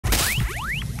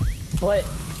But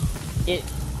it.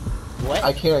 What?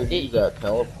 I can't use that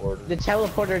teleporter. The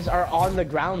teleporters are on the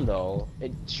ground though.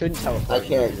 It shouldn't teleport. I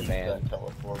can't use use that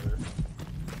teleporter.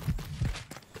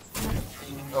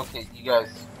 Okay, you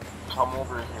guys, come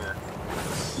over here.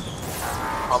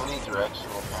 How many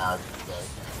directional paths do you guys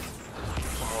have?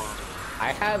 Come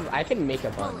over. I can make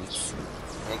a bunch.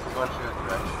 Make a bunch of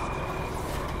directional.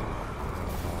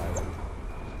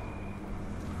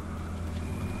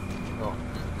 No,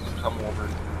 just come over.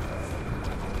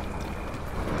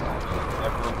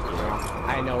 Everyone put down.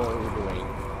 I know what we're doing.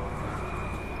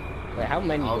 Wait, how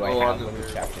many do I have? Let me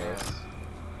check this.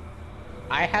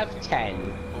 I have 10.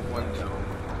 Put one down.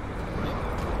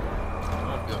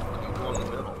 Go in the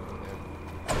middle.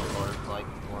 Or like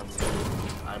one.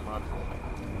 I'm on.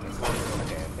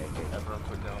 Okay. Everyone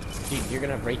put down. Dude, you're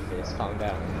gonna break this. Calm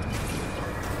down.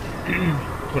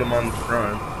 Put them on the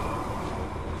front.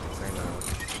 I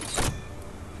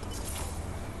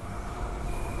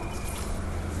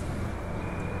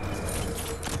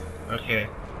know. Okay.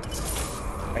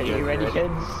 Are you ready,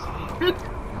 kids?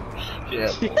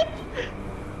 Yeah.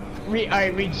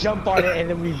 Alright, we jump on it and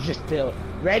then we just build.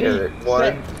 Ready, One,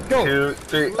 set, go! 2,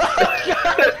 3.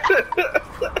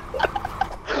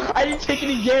 I didn't take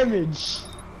any damage!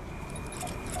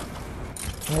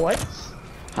 What?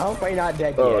 How am I not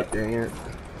dead Oh, yet? dang it.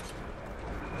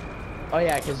 Oh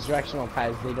yeah, because directional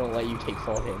paths, they don't let you take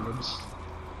full damage.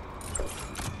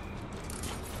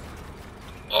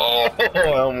 Oh,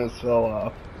 I almost fell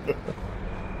off.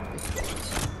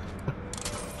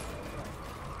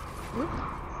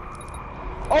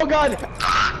 Oh god!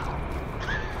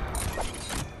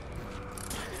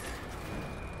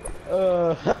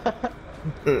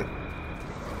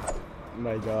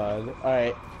 My god.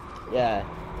 Alright. Yeah.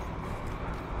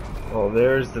 Oh,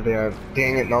 there's the van.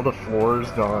 Dang it, now the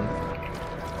floor's gone.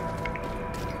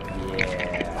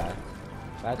 Yeah.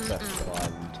 That's a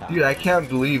fun time. Dude, I can't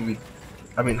believe we...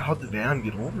 I mean, how'd the van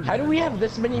get over How do we have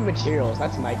this many materials?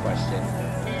 That's my question.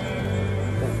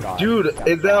 Oh god. Dude,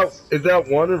 is that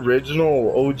one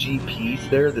original OG piece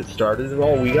there that started it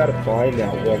all? We gotta find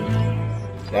that one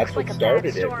piece. That's what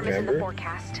started it, remember?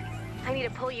 Forecast. I need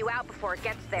to pull you out before it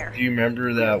gets there. Do you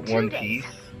remember that one 2 days. piece?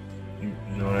 You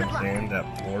know what I'm saying? That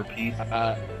floor piece?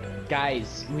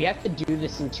 Guys, we have to do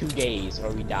this in 2 days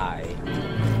or we die.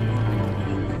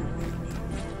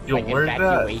 Yo, Like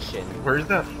evacuation. Where's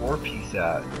that floor piece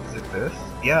at? Is it this?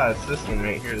 Yeah, it's this one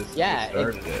right here. This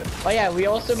started it. Oh yeah, we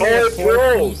also made a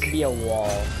 4-piece via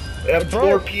wall. That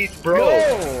 4-piece broke.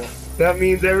 No! That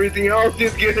means everything else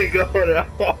is gonna go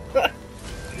now.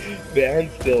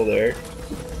 Van's still there.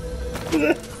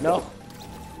 No.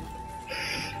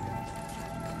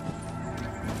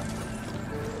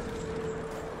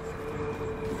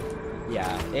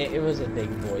 Yeah, it was a big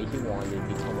boy. He wanted to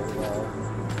become a wall.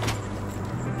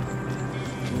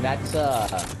 And that's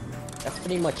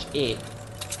pretty much it.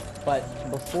 But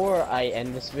before I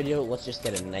end this video, let's just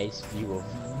get a nice view of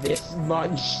this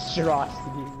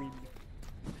monstrosity.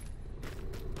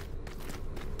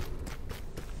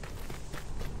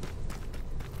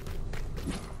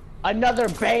 Another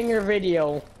banger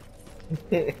video.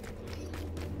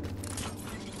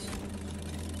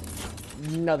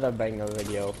 Another banger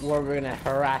video where we're gonna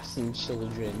harass some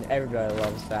children. Everybody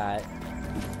loves that.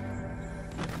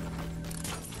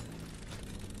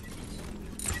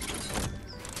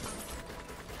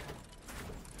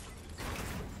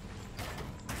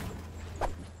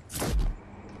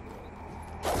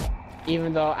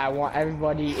 Even though I want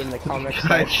everybody in the comments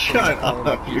God, shut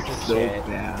up, you're so shit.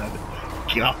 bad.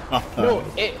 God. No,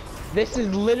 this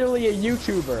is literally a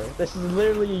YouTuber. This is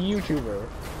literally a YouTuber.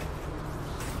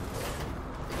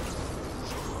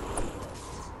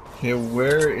 Okay,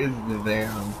 where is the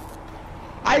van?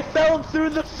 I fell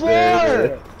through the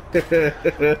floor!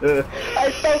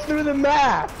 I fell through the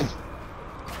map!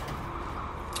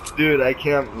 Dude, I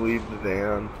can't believe the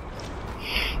van.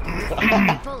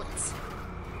 Bullets.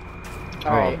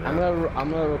 Alright, I'm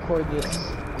gonna record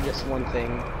this one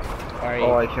thing. Alright.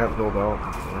 Oh, I can't build out.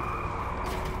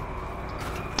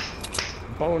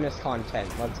 Bonus content,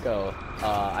 let's go.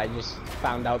 I just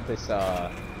found out this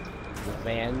the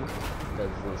van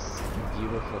does this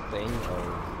beautiful thing of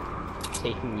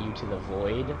taking you to the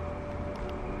void.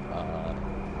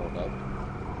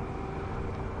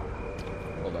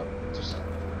 Hold up. Just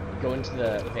go into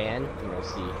the van and you'll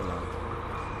see, you know.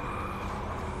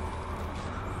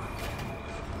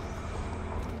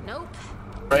 Nope.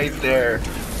 Right there.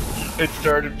 It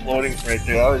started floating right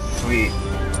there. That was sweet.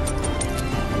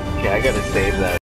 Okay, I gotta save that.